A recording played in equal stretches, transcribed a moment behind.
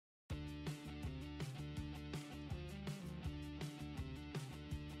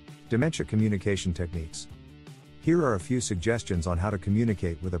Dementia communication techniques. Here are a few suggestions on how to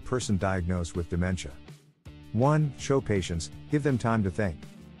communicate with a person diagnosed with dementia. 1. Show patience, give them time to think.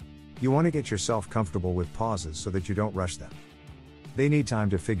 You want to get yourself comfortable with pauses so that you don't rush them. They need time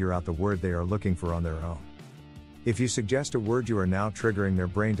to figure out the word they are looking for on their own. If you suggest a word, you are now triggering their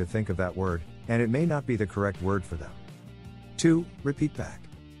brain to think of that word, and it may not be the correct word for them. 2. Repeat back.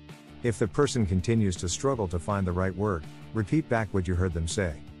 If the person continues to struggle to find the right word, repeat back what you heard them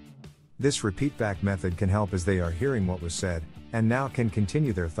say. This repeat back method can help as they are hearing what was said, and now can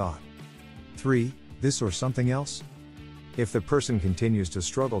continue their thought. 3. This or something else? If the person continues to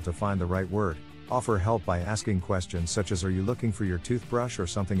struggle to find the right word, offer help by asking questions such as, are you looking for your toothbrush or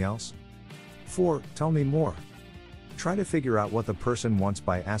something else? 4. Tell me more. Try to figure out what the person wants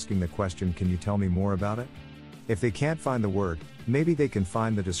by asking the question, can you tell me more about it? If they can't find the word, maybe they can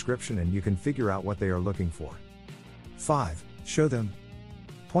find the description and you can figure out what they are looking for. 5. Show them.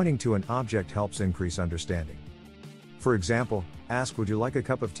 Pointing to an object helps increase understanding. For example, ask, would you like a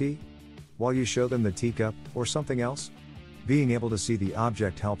cup of tea? While you show them the teacup, or something else. Being able to see the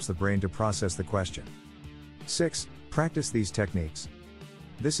object helps the brain to process the question. 6. Practice these techniques.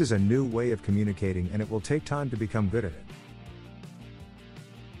 This is a new way of communicating and it will take time to become good at it.